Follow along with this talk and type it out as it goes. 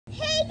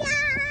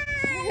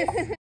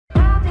Welcome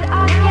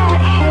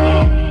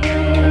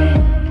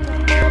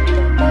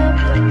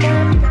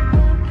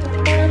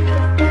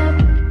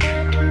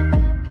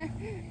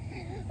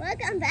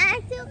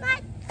back to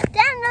my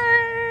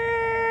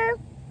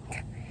channel.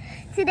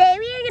 Today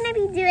we are going to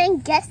be doing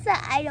Guess the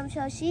Item.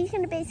 So she's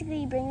going to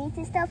basically bring me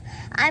to stuff.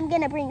 I'm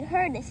going to bring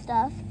her to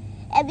stuff.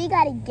 And we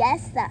got to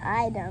guess the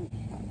item.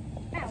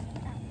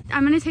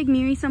 I'm going to take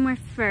Miri somewhere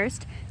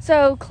first.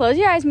 So close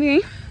your eyes,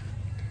 Miri.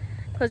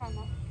 Close.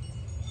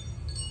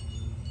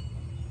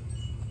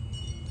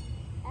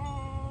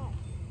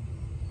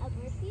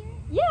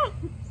 Yeah.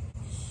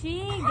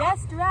 She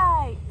guessed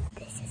right.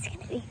 This is going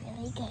to be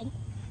really good.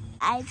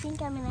 I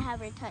think I'm going to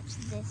have her touch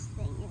this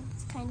thing.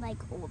 It's kind of like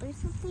old or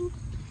something.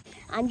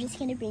 I'm just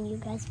going to bring you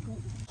guys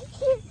with.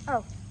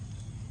 Oh.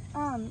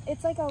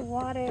 It's like a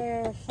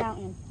water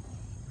fountain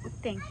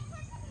thing.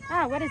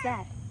 Ah, what is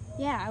that?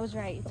 Yeah, I was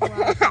right. It's a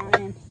water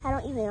fountain. I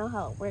don't even know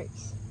how it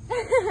works.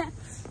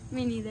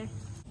 Me neither.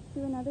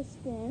 Do another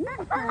spin.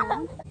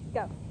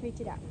 Go,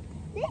 reach it out.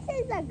 This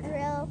is a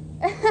grill.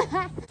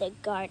 The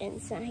garden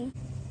sign.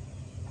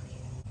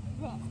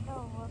 This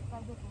looks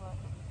like it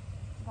looks,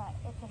 but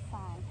it's a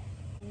sign.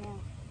 Yeah.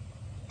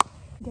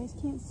 You guys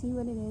can't see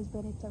what it is,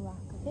 but it's a rock,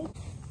 okay?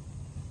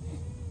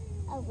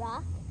 A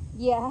rock?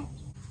 Yeah.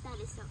 That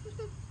is so.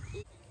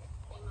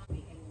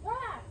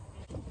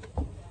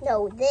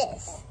 No,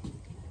 this.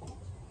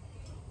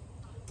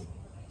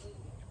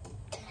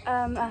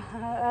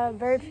 A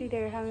bird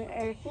feeder.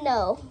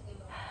 No.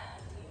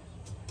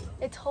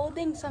 It's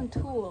holding some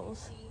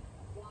tools.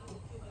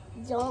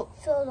 Don't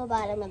fill the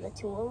bottom of the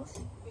tools.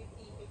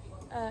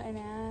 An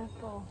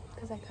apple,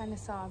 because I kind of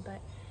saw,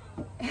 but.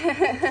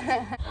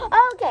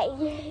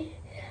 Okay.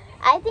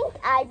 I think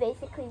I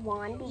basically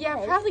won because... Yeah,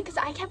 probably because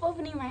I kept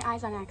opening my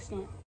eyes on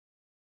accident.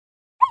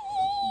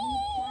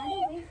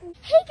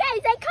 Hey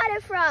guys, I caught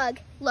a frog.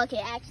 Look,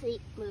 it actually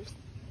moves.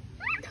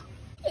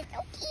 It's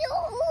so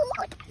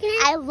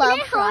cute. I love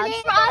frogs.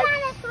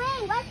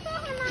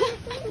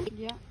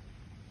 Yeah.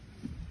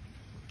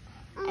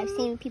 I've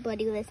seen people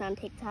do this on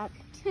TikTok.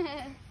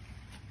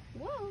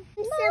 Whoa.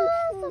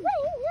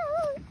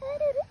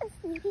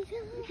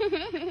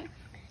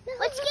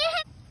 Let's get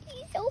him.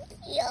 He's so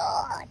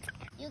cute.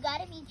 You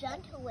gotta be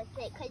gentle with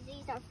it because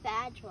these are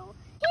fragile.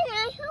 Can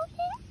I help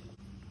him?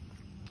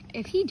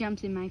 If he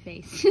jumps in my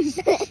face. You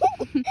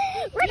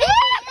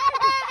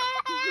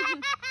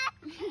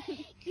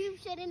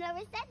should have never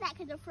said that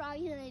because the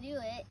frog's gonna do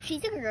it.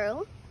 She's a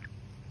girl.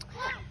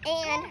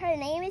 And her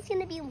name is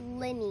gonna be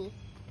Linny.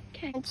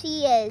 Okay. And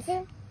she is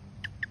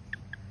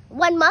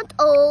 1 month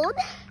old.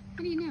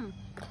 How do you know?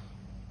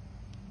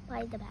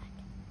 By the back.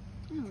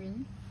 Oh,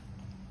 really?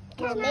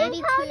 Or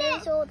maybe 2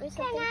 years old or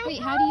something. Wait,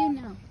 how do you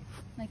know?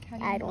 Like, how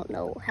do you I know? don't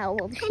know how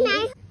old she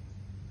is.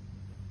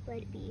 Let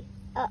it be.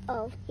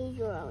 Uh-oh, he's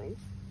growing.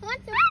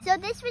 So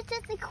this was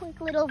just a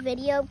quick little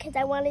video because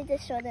I wanted to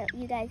show that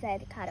you guys I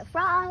had caught a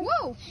frog.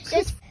 Whoa!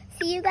 Just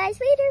see you guys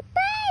later.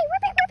 Bye!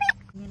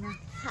 You know.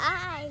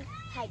 Hi!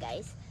 Hi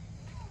guys.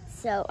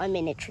 So I'm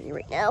in a tree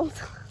right now.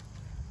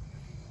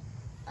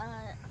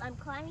 I'm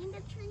climbing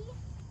the tree.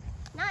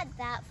 Not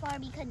that far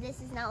because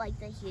this is not like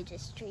the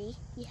hugest tree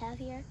you have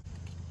here.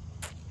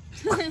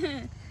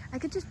 I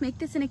could just make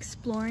this an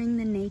exploring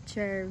the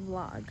nature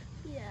vlog.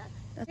 Yeah.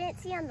 You didn't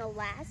see on the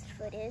last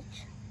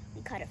footage,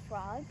 we caught a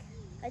frog.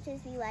 But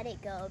just we let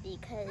it go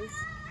because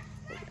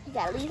you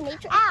gotta leave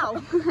nature.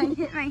 Ow! I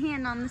hit my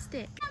hand on the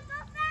stick.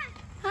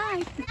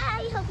 Hi.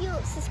 I hope you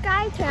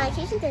subscribe, turn on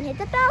notifications, and hit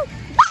the bell.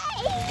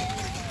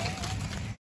 Bye!